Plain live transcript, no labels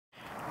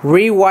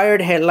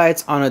rewired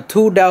headlights on a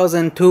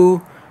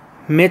 2002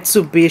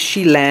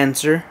 Mitsubishi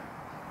Lancer.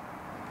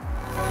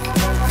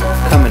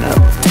 Coming up.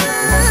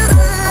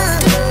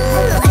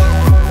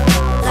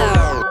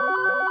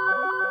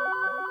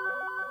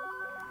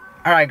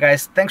 Alright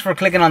guys, thanks for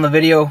clicking on the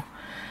video.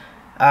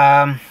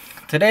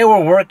 Today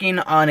we're working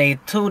on a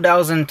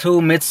 2002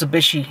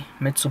 Mitsubishi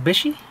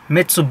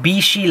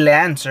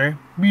Lancer.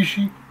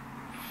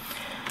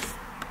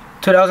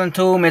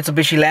 2002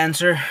 Mitsubishi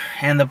Lancer,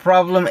 and the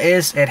problem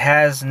is it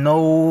has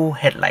no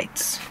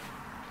headlights.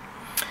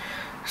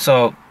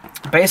 So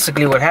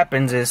basically what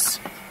happens is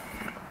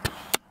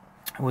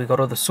we go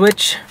to the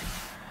switch,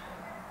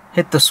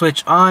 hit the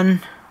switch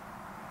on,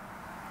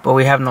 but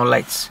we have no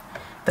lights.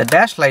 The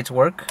dash lights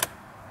work,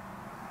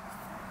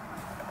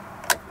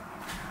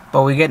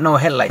 but we get no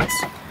headlights.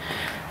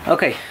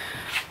 Okay,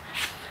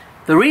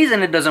 the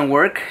reason it doesn't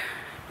work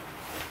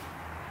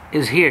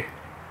is here.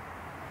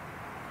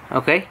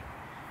 Okay,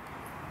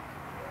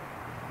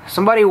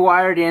 somebody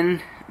wired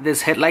in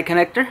this headlight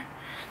connector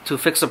to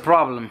fix a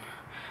problem.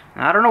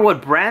 Now, I don't know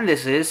what brand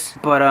this is,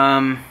 but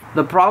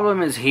the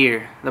problem is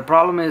here. The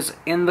problem is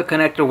in the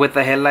connector with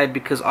the headlight,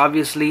 because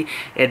obviously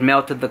it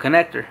melted the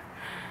connector.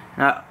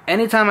 Now,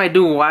 anytime I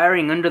do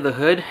wiring under the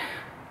hood,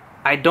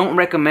 I don't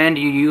recommend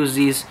you use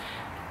these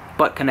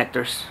butt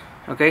connectors,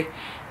 okay?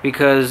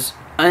 Because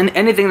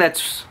anything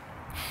that's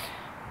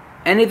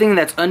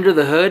under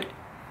the hood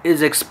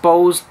is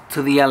exposed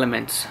to the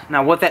elements.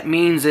 Now what that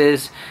means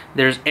is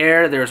there's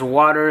air, there's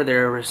water,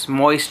 there's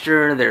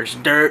moisture, there's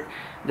dirt,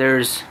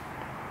 there's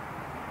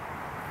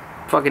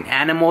fucking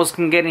animals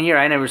can get in here.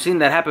 I never seen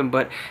that happen,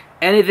 but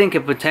anything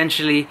could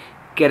potentially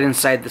get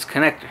inside this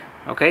connector,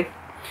 okay?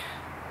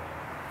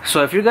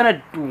 So if you're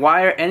gonna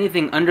wire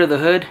anything under the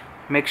hood,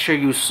 make sure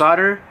you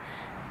solder,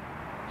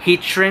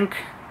 heat shrink,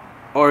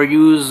 or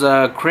use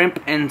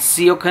crimp and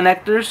seal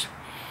connectors,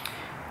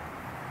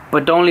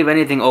 but don't leave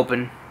anything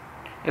open.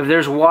 If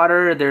there's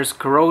water, there's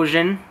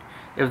corrosion.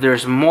 If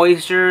there's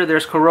moisture,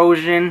 there's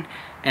corrosion,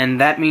 and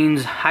that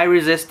means high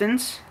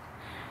resistance,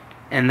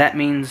 and that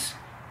means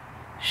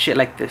shit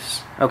like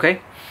this,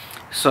 okay?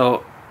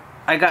 So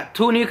I got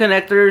 2 new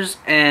connectors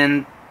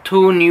and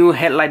 2 new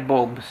headlight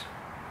bulbs,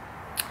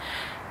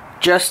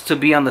 just to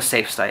be on the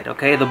safe side,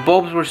 okay? The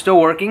bulbs were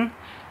still working,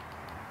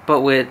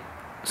 but with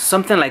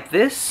something like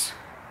this,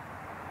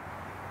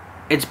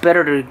 it's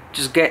better to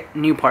just get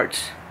new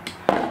parts.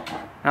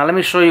 Now let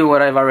me show you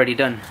what I've already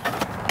done.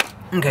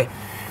 Okay,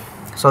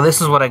 so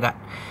this is what I got.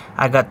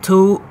 I got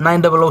 2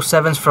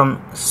 9007s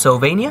from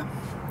Sylvania,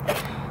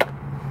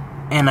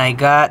 and I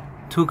got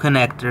 2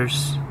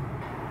 connectors.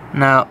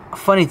 Now,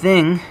 funny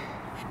thing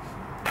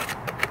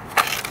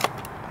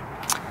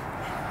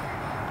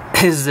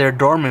is they're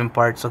dormant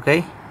parts,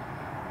 okay?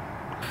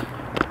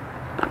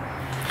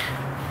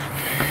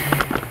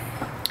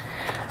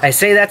 I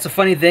say that's a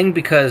funny thing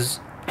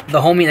because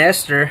the homie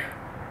Esther,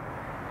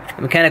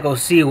 Mechanic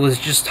OC, was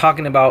just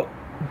talking about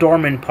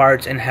dormant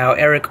parts and how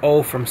Eric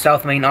O from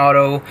South Main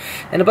Auto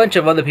and a bunch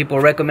of other people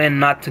recommend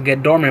not to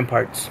get dormant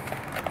parts.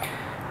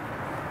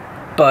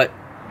 But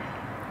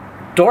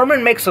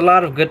Dorman makes a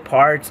lot of good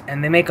parts,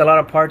 and they make a lot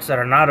of parts that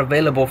are not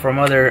available from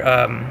other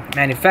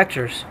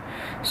manufacturers.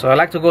 So I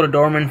like to go to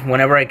Dorman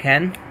whenever I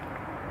can.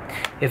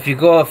 If you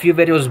go a few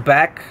videos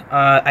back,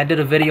 I did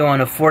a video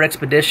on a Ford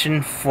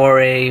Expedition for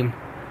a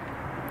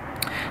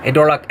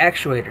door lock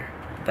actuator.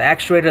 The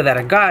actuator that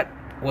I got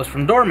was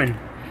from Dorman.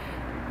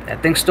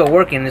 That thing's still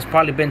working. It's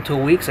probably been 2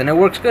 weeks and it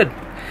works good.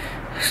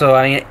 So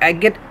I mean, I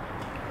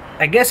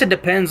guess it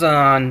depends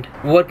on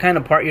what kind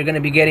of part you're going to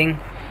be getting.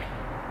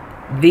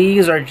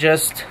 These are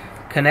just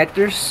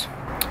connectors,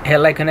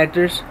 headlight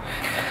connectors.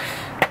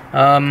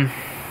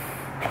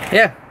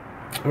 Yeah,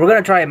 we're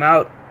gonna try them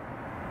out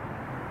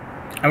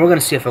and we're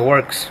gonna see if it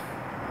works.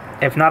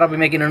 If not, I'll be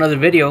making another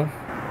video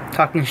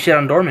talking shit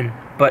on Dorman.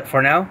 But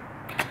for now,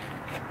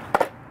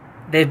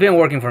 they've been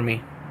working for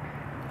me.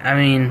 I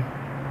mean,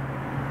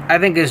 I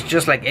think it's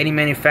just like any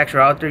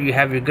manufacturer out there. You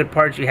have your good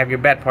parts, you have your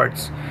bad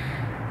parts.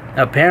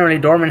 Apparently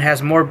Dorman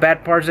has more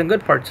bad parts than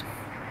good parts.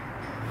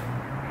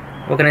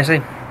 What can I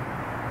say?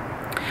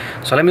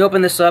 So let me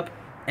open this up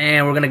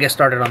and we're gonna get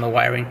started on the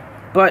wiring.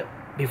 But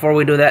before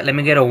we do that, let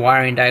me get a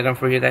wiring diagram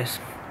for you guys.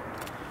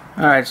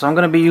 Alright, so I'm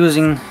gonna be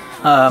using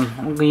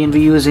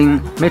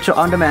Mitchell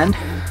On Demand.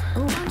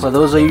 For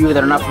those of you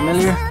that are not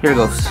familiar, here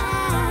goes.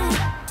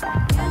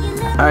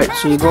 Alright,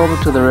 so you go over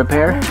to the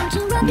repair.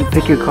 You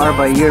pick your car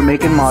by year,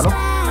 make, and model.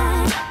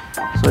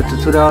 So it's a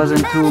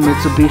 2002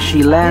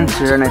 Mitsubishi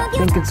Lancer, and I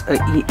think it's a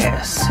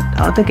ES.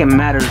 I don't think it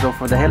matters though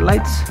for the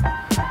headlights.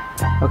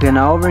 Okay,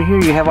 now over here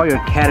you have all your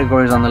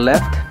categories on the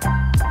left.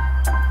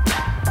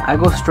 I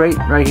go straight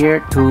right here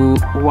to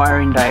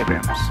wiring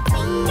diagrams.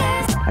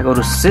 I go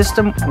to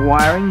system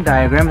wiring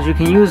diagrams. You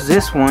can use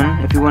this one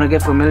if you want to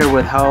get familiar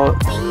with how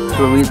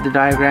to read the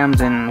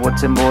diagrams and what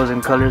symbols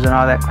and colors and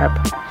all that crap.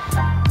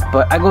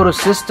 But I go to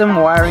system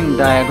wiring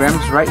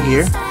diagrams right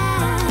here,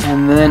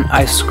 and then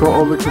I scroll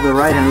over to the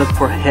right and look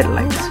for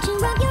headlights.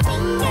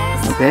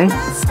 Okay.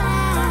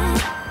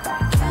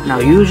 Now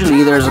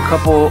usually there's a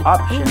couple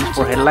options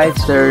for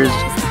headlights. There's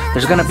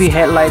gonna be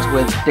headlights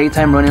with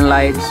daytime running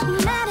lights,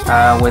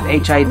 with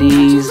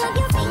HIDs.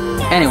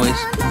 Anyways,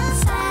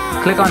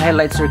 click on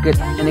headlight circuit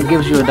and it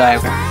gives you a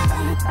diagram.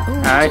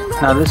 Alright,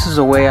 now this is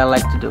the way I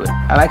like to do it.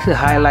 I like to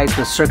highlight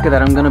the circuit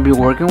that I'm gonna be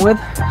working with.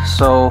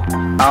 So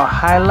I'll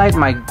highlight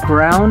my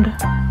ground,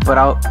 but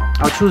I'll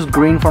choose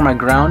green for my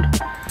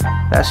ground.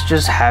 That's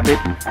just habit.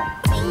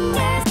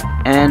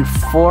 And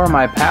for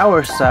my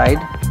power side,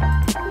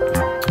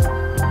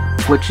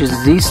 which is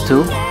these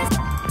two.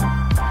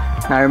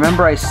 Now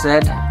remember I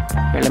said,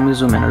 here let me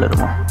zoom in a little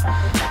more.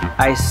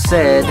 I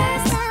said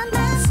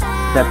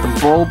that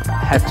the bulb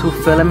had two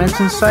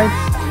filaments inside.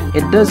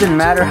 It doesn't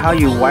matter how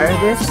you wire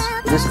this.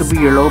 This could be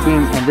your low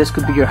beam and this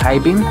could be your high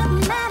beam.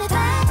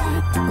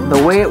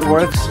 The way it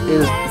works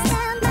is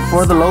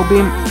for the low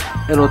beam,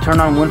 it'll turn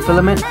on one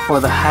filament. For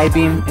the high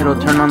beam, it'll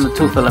turn on the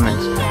two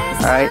filaments.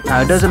 Alright,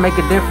 now it doesn't make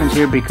a difference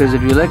here because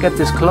if you look at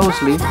this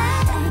closely,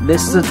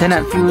 this is a 10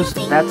 amp fuse,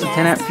 that's a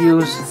 10 amp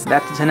fuse,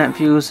 that's a 10 amp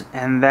fuse,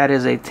 and that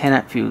is a 10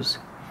 amp fuse.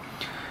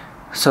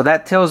 So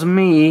that tells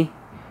me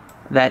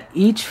that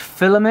each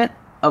filament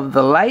of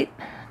the light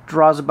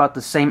draws about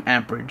the same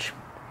amperage.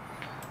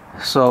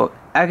 So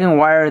I can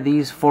wire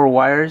these 4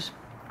 wires.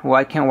 Well,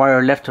 I can't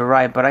wire left to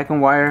right, but I can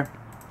wire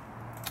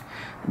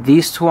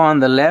these two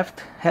on the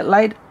left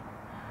headlight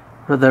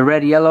for the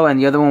red yellow, and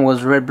the other one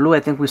was red blue.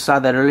 I think we saw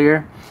that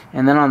earlier.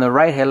 And then on the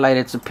right headlight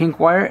it's a pink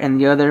wire, and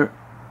the other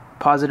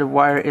positive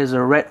wire is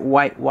a red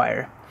white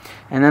wire,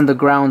 and then the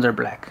grounds are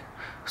black.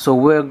 So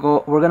we're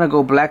gonna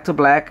go black to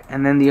black,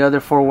 and then the other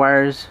 4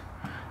 wires,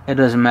 it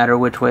doesn't matter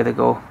which way they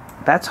go.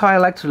 That's how I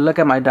like to look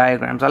at my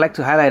diagrams. I like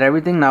to highlight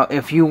everything. Now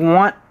if you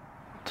want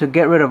to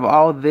get rid of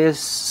all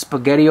this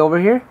spaghetti over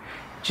here,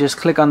 just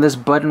click on this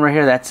button right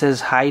here that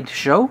says hide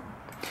show,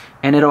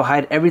 and it'll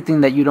hide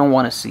everything that you don't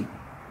want to see.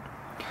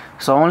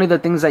 So only the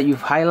things that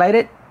you've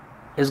highlighted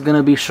is going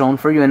to be shown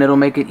for you, and it'll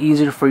make it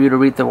easier for you to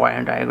read the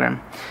wiring diagram.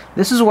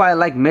 This is why I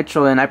like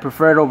Mitchell, and I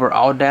prefer it over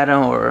All Data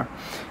or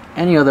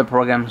any other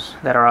programs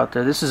that are out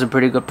there. This is a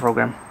pretty good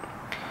program,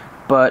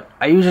 but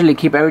I usually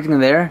keep everything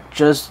there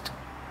just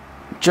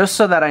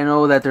so that I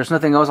know that there's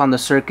nothing else on the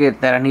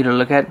circuit that I need to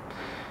look at,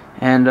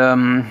 and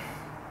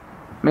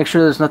make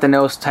sure there's nothing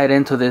else tied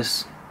into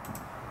this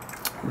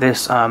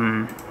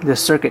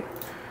circuit.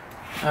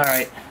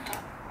 Alright,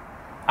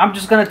 I'm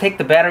just gonna take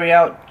the battery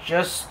out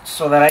just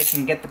so that I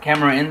can get the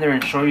camera in there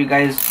and show you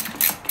guys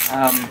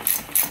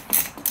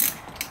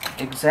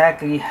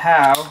exactly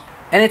how.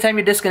 Anytime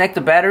you disconnect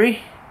the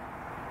battery,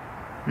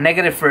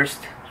 negative first.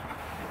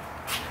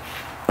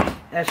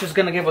 That's just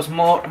gonna give us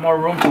more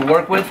room to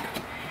work with,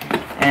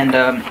 and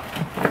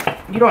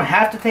you don't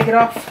have to take it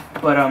off,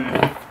 but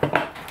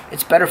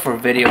it's better for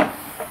video.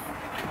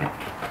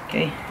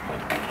 Okay.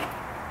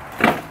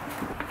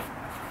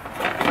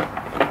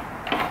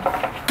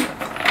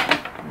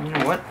 You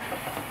know what?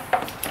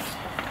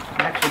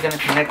 I'm actually gonna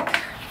connect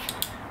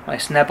my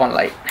snap-on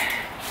light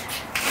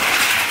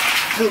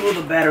to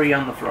the battery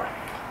on the floor.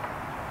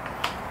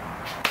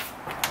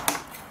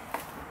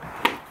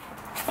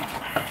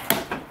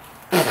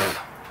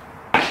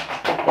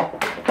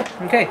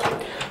 Okay.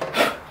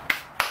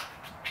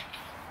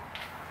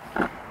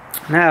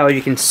 Now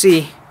you can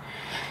see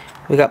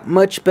we got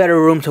much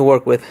better room to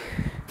work with.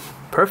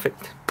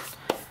 Perfect.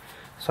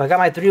 So I got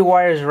my 3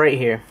 wires right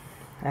here.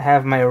 I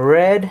have my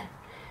red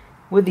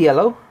with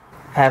yellow,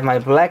 I have my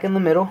black in the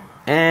middle,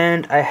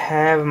 and I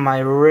have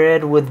my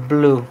red with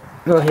blue.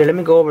 Oh, here, let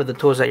me go over the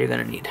tools that you're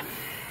gonna need.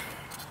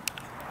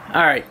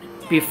 Alright,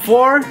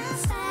 before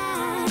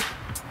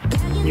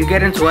you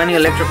get into any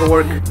electrical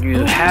work,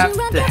 you have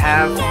to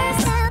have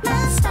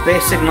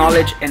basic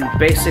knowledge and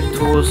basic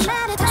tools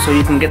so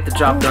you can get the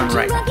job done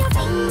right.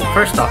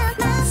 First off,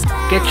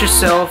 get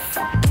yourself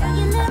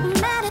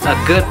a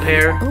good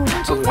pair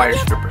of wire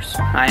strippers.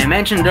 I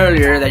mentioned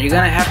earlier that you're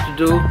gonna have to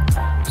do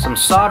some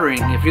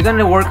soldering. If you're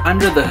gonna work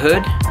under the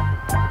hood,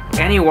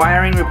 any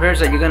wiring repairs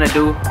that you're gonna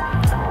do,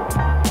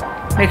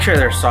 make sure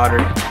they're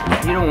soldered.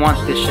 You don't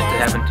want this shit to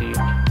happen to you.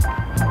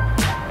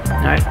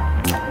 Alright,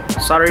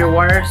 solder your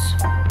wires.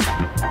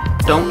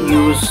 Don't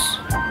use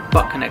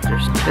butt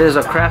connectors. This is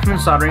a Craftsman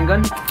soldering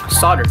gun.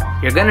 Solder.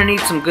 You're gonna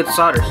need some good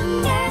solder.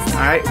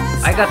 Alright,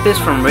 I got this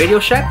from Radio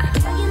Shack.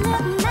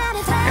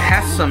 It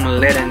has some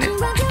lead in it.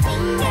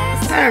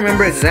 I don't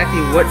remember exactly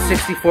what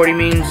 60-40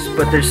 means,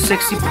 but there's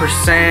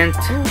 60%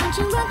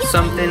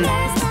 something,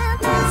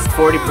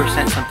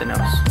 40% something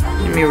else.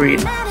 Let me read.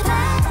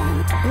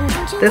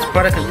 This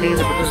product contains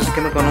and produces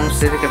chemical known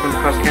to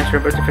cause cancer,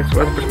 birth defects,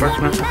 or other parts.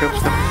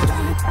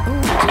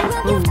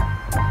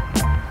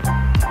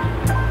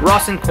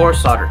 Rosin core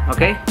solder,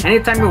 okay?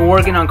 Anytime you're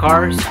working on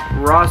cars,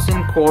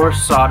 Rosin core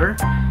solder.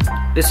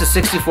 This is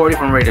 60-40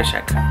 from Radio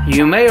Shack.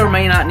 You may or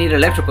may not need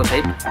electrical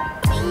tape,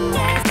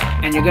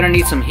 and you're gonna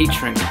need some heat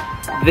shrink.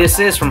 This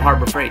is from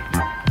Harbor Freight,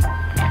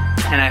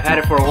 and I've had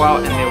it for a while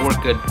and they work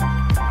good.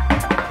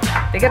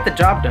 They get the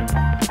job done.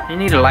 You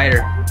need a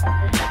lighter.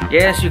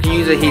 Yes, you can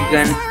use a heat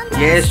gun.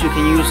 Yes, you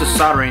can use a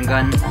soldering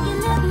gun,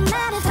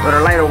 but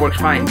a lighter works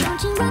fine.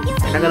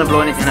 You're not gonna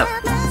blow anything up.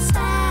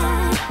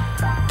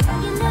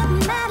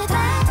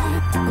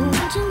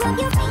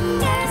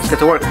 Let's get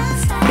to work.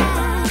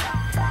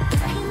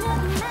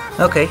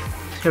 Okay,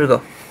 here we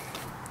go.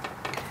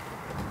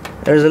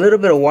 There's a little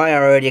bit of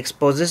wire already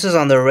exposed. This is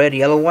on the red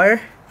yellow wire,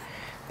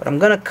 but I'm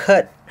gonna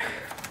cut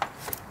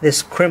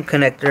this crimp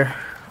connector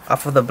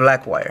off of the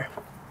black wire.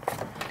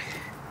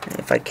 And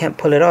if I can't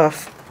pull it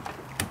off,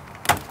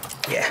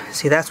 yeah,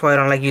 see, that's why I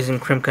don't like using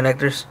crimp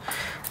connectors.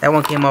 That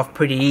one came off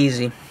pretty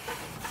easy.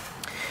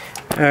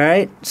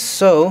 Alright,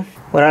 so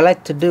what I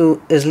like to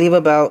do is leave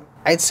about,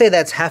 I'd say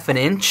that's ½ an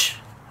inch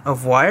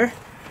of wire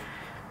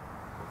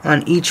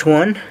on each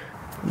one.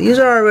 These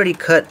are already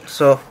cut,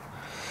 so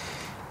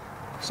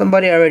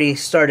somebody already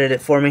started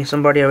it for me.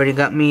 Somebody already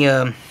got me,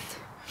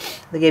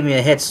 they gave me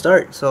a head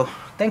start, so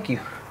thank you.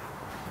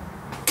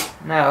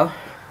 Now,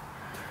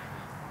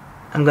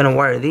 I'm gonna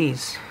wire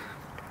these.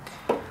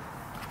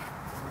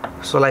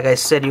 So like I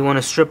said, you want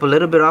to strip a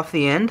little bit off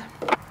the end.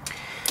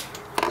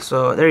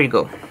 So there you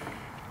go.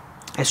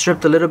 I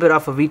stripped a little bit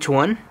off of each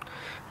one.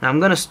 Now I'm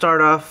gonna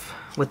start off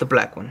with the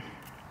black one.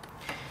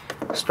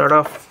 Start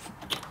off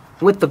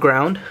with the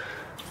ground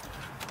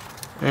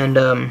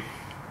and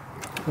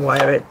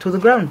wire it to the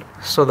ground.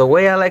 So the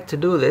way I like to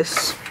do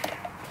this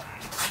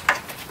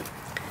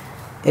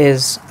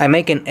is I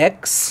make an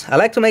X. I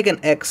like to make an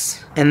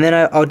X, and then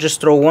I'll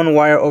just throw one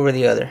wire over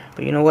the other.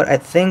 But you know what? I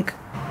think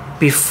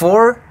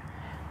before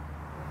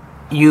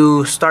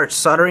you start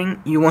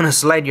soldering, you want to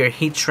slide your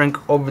heat shrink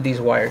over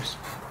these wires.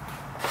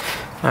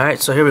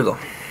 Alright, so here we go.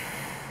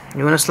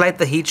 You want to slide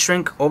the heat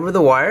shrink over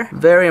the wire.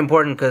 Very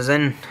important, because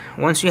then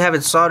once you have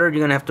it soldered,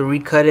 you're going to have to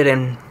recut it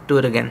and do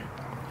it again.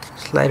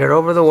 Slide it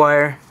over the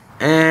wire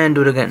and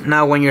do it again.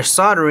 Now when you're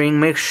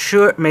soldering, make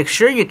sure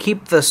you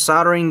keep the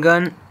soldering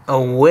gun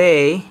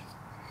away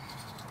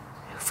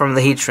from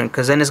the heat shrink,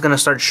 because then it's going to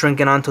start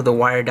shrinking onto the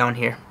wire down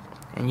here,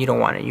 and you don't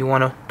want it. You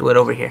want to do it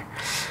over here.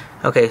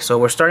 Okay, so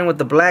we're starting with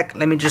the black.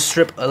 Let me just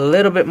strip a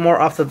little bit more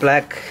off the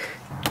black.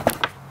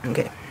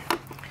 Okay,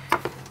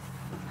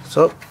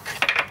 so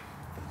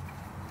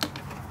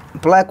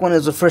black one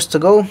is the first to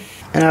go,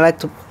 and I like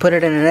to put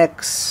it in an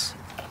X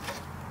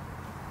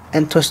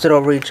and twist it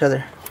over each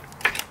other.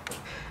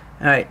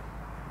 Alright,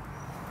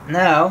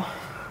 now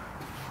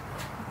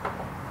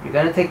you're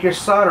gonna take your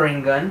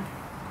soldering gun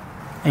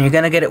and you're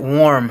gonna get it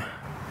warm.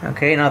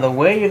 Okay, now the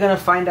way you're gonna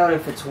find out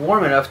if it's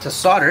warm enough to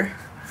solder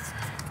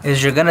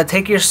is you're gonna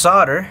take your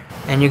solder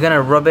and you're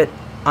gonna rub it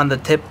on the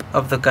tip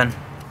of the gun.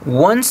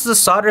 Once the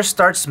solder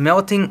starts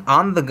melting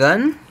on the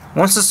gun,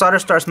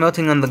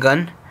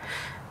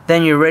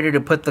 then you're ready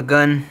to put the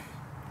gun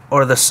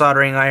or the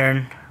soldering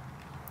iron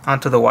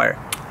onto the wire.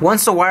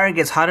 Once the wire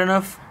gets hot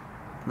enough,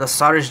 the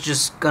solder's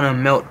just gonna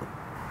melt.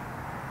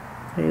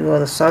 There you go,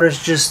 the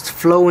solder's just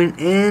flowing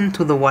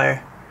into the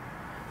wire.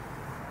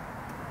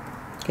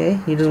 Okay,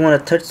 you just want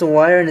to touch the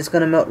wire and it's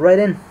gonna melt right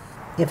in.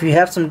 If you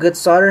have some good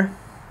solder,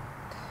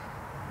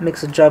 it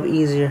makes the job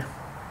easier.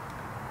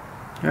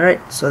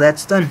 Alright, so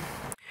that's done.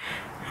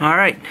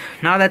 Alright,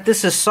 now that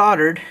this is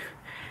soldered,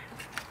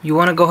 you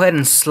want to go ahead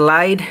and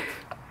slide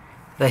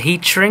the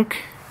heat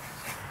shrink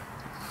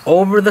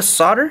over the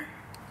solder,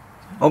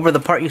 over the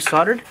part you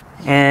soldered,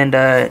 and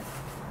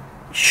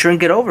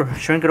shrink it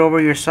over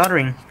your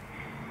soldering.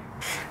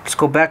 Just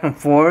go back and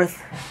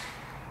forth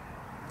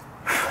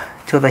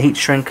till the heat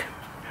shrink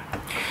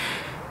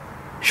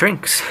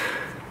shrinks.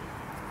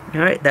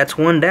 Alright, that's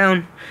one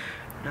down.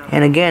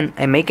 And again,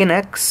 I make an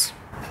X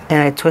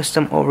and I twist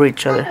them over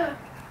each other.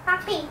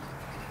 Papi,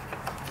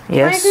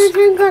 yes? why do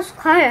you go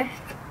harder?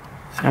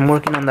 I'm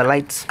working on the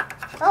lights.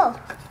 Oh.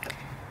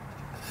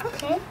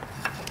 Okay.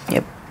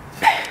 Yep.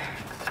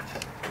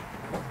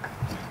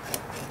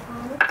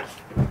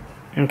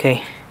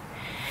 Okay.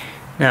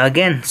 Now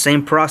again,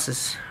 same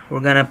process. We're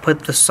gonna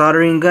put the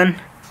soldering gun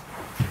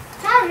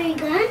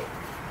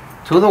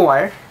to the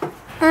wire.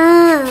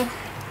 Oh.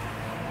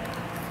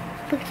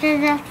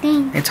 Because that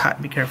thing. It's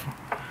hot, be careful.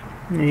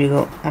 There you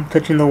go. I'm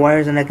touching the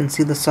wires and I can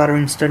see the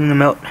soldering starting to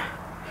melt.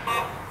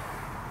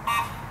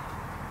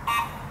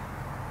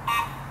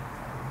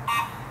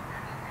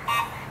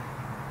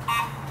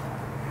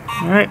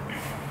 Alright.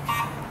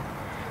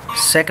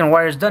 Second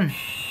wire is done.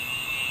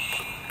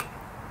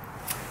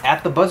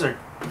 At the buzzer.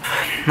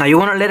 Now you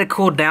want to let it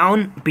cool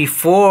down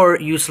before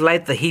you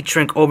slide the heat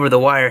shrink over the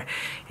wire.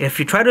 If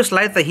you try to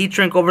slide the heat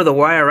shrink over the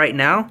wire right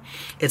now,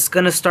 it's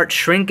gonna start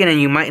shrinking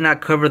and you might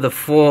not cover the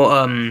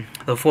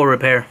full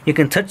repair. You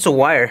can touch the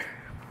wire.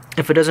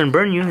 If it doesn't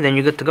burn you, then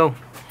you're good to go.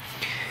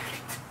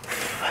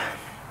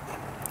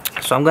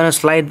 So I'm gonna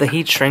slide the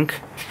heat shrink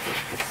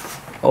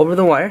over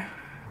the wire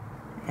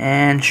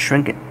and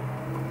shrink it.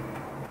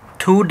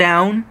 2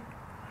 down,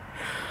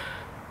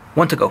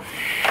 1 to go.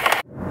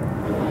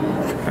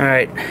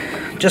 Alright,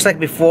 just like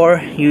before,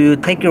 you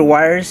take your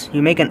wires,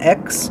 you make an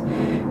X,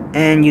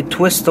 and you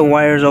twist the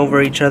wires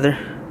over each other.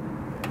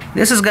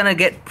 This is gonna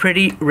get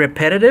pretty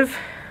repetitive,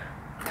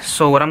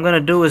 so what I'm gonna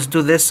do is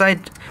do this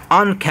side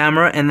on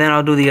camera, and then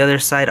I'll do the other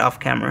side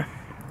off camera.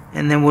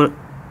 And then we'll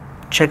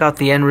check out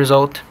the end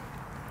result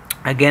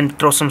Again,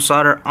 throw some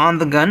solder on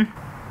the gun.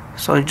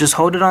 So you just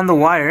hold it on the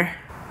wire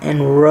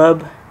and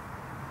rub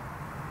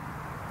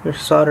your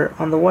solder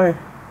on the wire.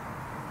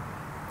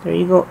 There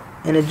you go.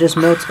 And it just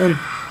melts in.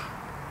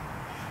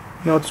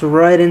 Melts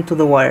right into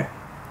the wire.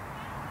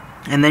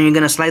 And then you're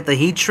going to slide the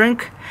heat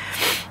shrink.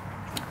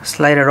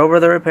 Slide it over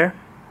the repair.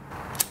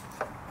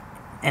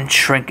 And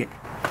shrink it.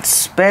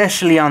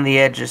 Especially on the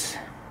edges.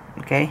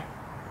 Okay?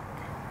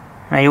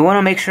 Now you want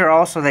to make sure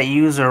also that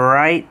you use the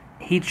right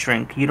heat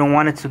shrink. You don't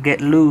want it to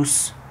get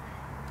loose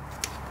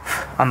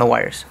on the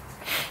wires.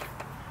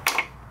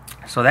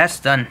 So that's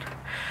done.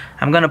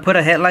 I'm going to put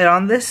a headlight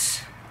on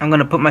this. I'm going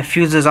to put my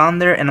fuses on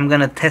there and I'm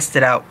going to test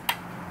it out.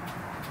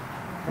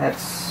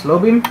 That's slow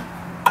beam.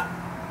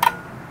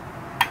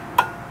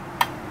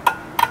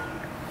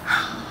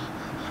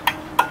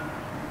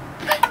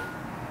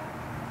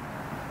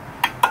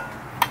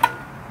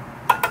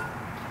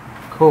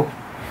 Cool.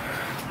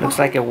 Looks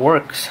like it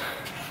works.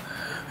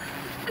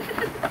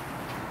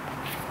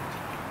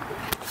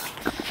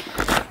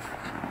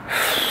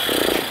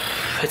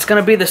 It's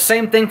gonna be the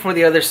same thing for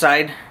the other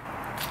side.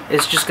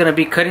 It's just gonna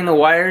be cutting the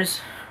wires.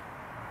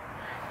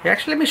 Here,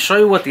 actually, let me show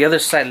you what the other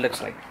side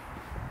looks like.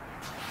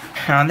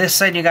 Now, on this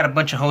side, you got a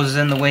bunch of hoses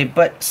in the way,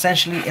 but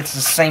essentially, it's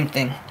the same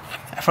thing.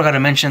 I forgot to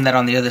mention that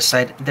on the other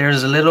side,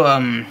 there's a little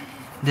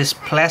this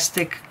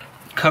plastic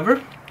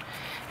cover.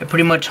 It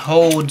pretty much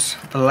holds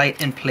the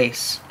light in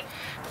place.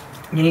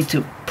 You need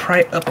to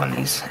pry up on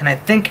these, and I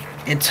think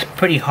it's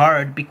pretty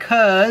hard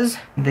because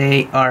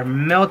they are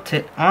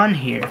melted on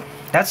here.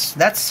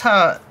 That's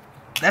how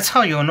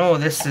you'll know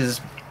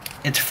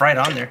it's fried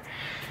on there,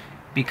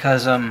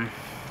 because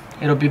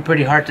it'll be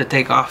pretty hard to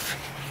take off.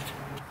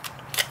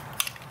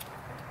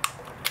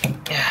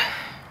 Yeah.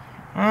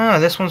 Oh,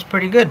 this one's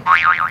pretty good.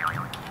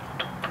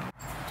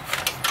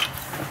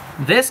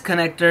 This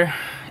connector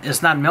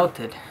is not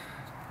melted.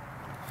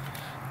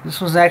 This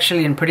was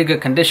actually in pretty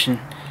good condition,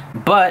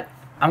 but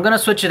I'm gonna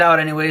switch it out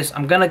anyways.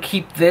 I'm gonna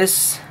keep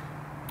this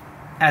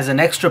as an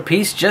extra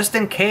piece just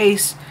in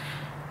case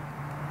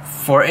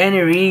for any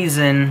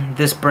reason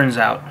this burns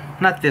out.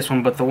 Not this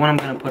one, but the one I'm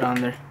gonna put on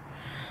there.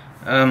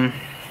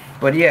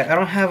 But yeah, I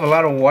don't have a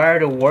lot of wire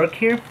to work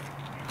here,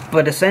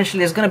 but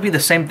essentially it's gonna be the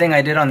same thing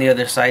I did on the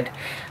other side.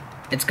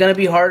 It's gonna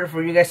be harder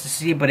for you guys to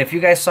see, but if you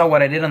guys saw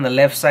what I did on the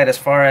left side as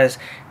far as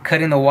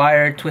cutting the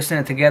wire, twisting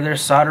it together,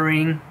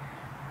 soldering,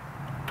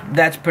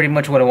 that's pretty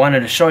much what I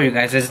wanted to show you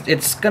guys.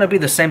 It's gonna be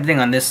the same thing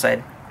on this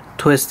side.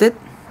 Twist it,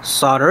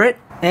 solder it,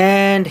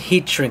 and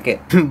heat shrink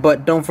it.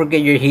 But don't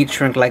forget your heat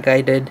shrink like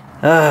I did.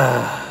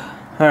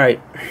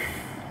 Alright,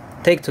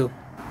 take two.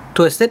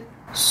 Twist it,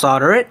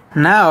 solder it.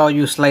 Now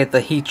you slide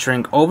the heat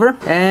shrink over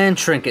and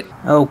shrink it.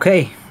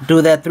 Okay,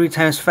 do that 3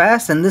 times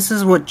fast, and this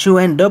is what you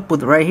end up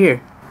with right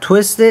here.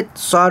 Twist it,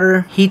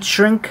 solder, heat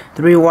shrink,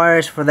 3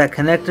 wires for that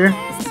connector.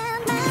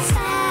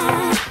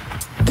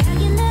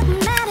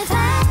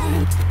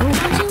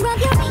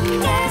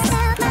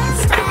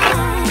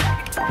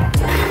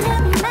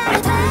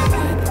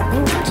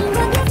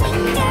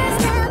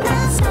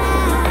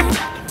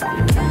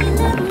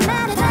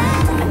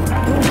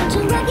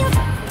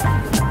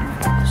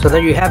 So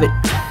there you have it.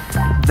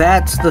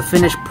 That's the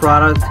finished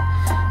product.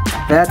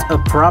 That's a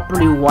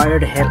properly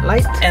wired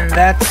headlight, and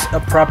that's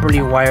a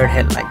properly wired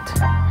headlight.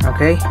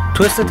 Okay?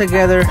 Twisted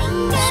together,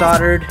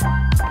 soldered,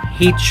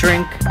 heat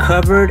shrink,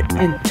 covered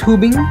in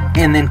tubing,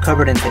 and then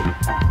covered in tape.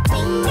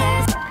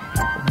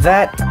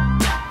 That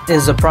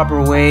is a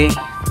proper way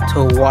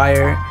to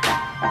wire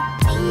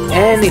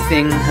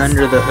anything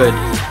under the hood.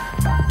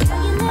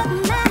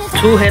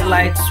 2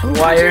 headlights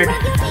wired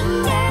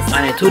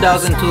on a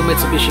 2002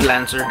 Mitsubishi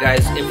Lancer.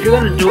 Guys, if you're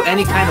gonna do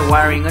any kind of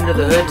wiring under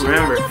the hood,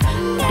 remember,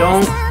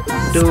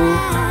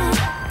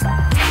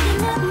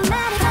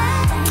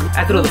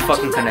 I threw the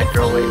fucking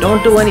connector away.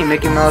 Don't do any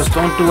Mickey Mouse,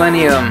 don't do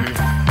any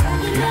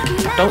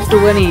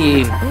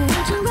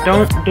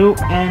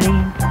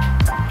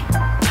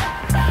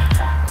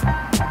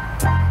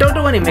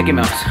Mickey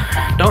Mouse.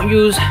 Don't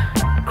use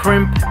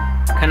crimp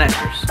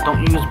connectors.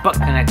 Don't use butt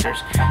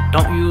connectors.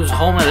 Don't use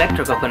home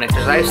electrical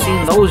connectors. I've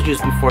seen those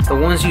used before. The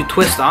ones you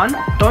twist on,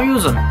 don't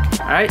use them.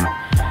 Alright?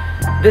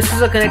 This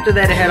is a connector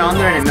that it had on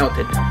there and it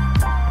melted.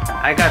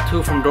 I got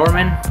 2 from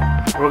Dorman.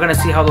 We're gonna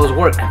see how those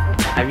work.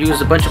 I've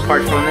used a bunch of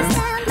parts from them.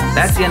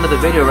 That's the end of the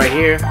video right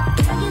here. 2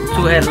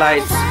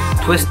 headlights,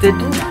 twisted,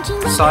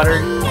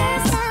 soldered,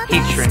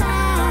 heat shrink.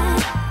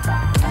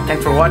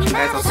 Thanks for watching,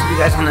 guys. I'll see you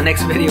guys on the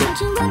next video.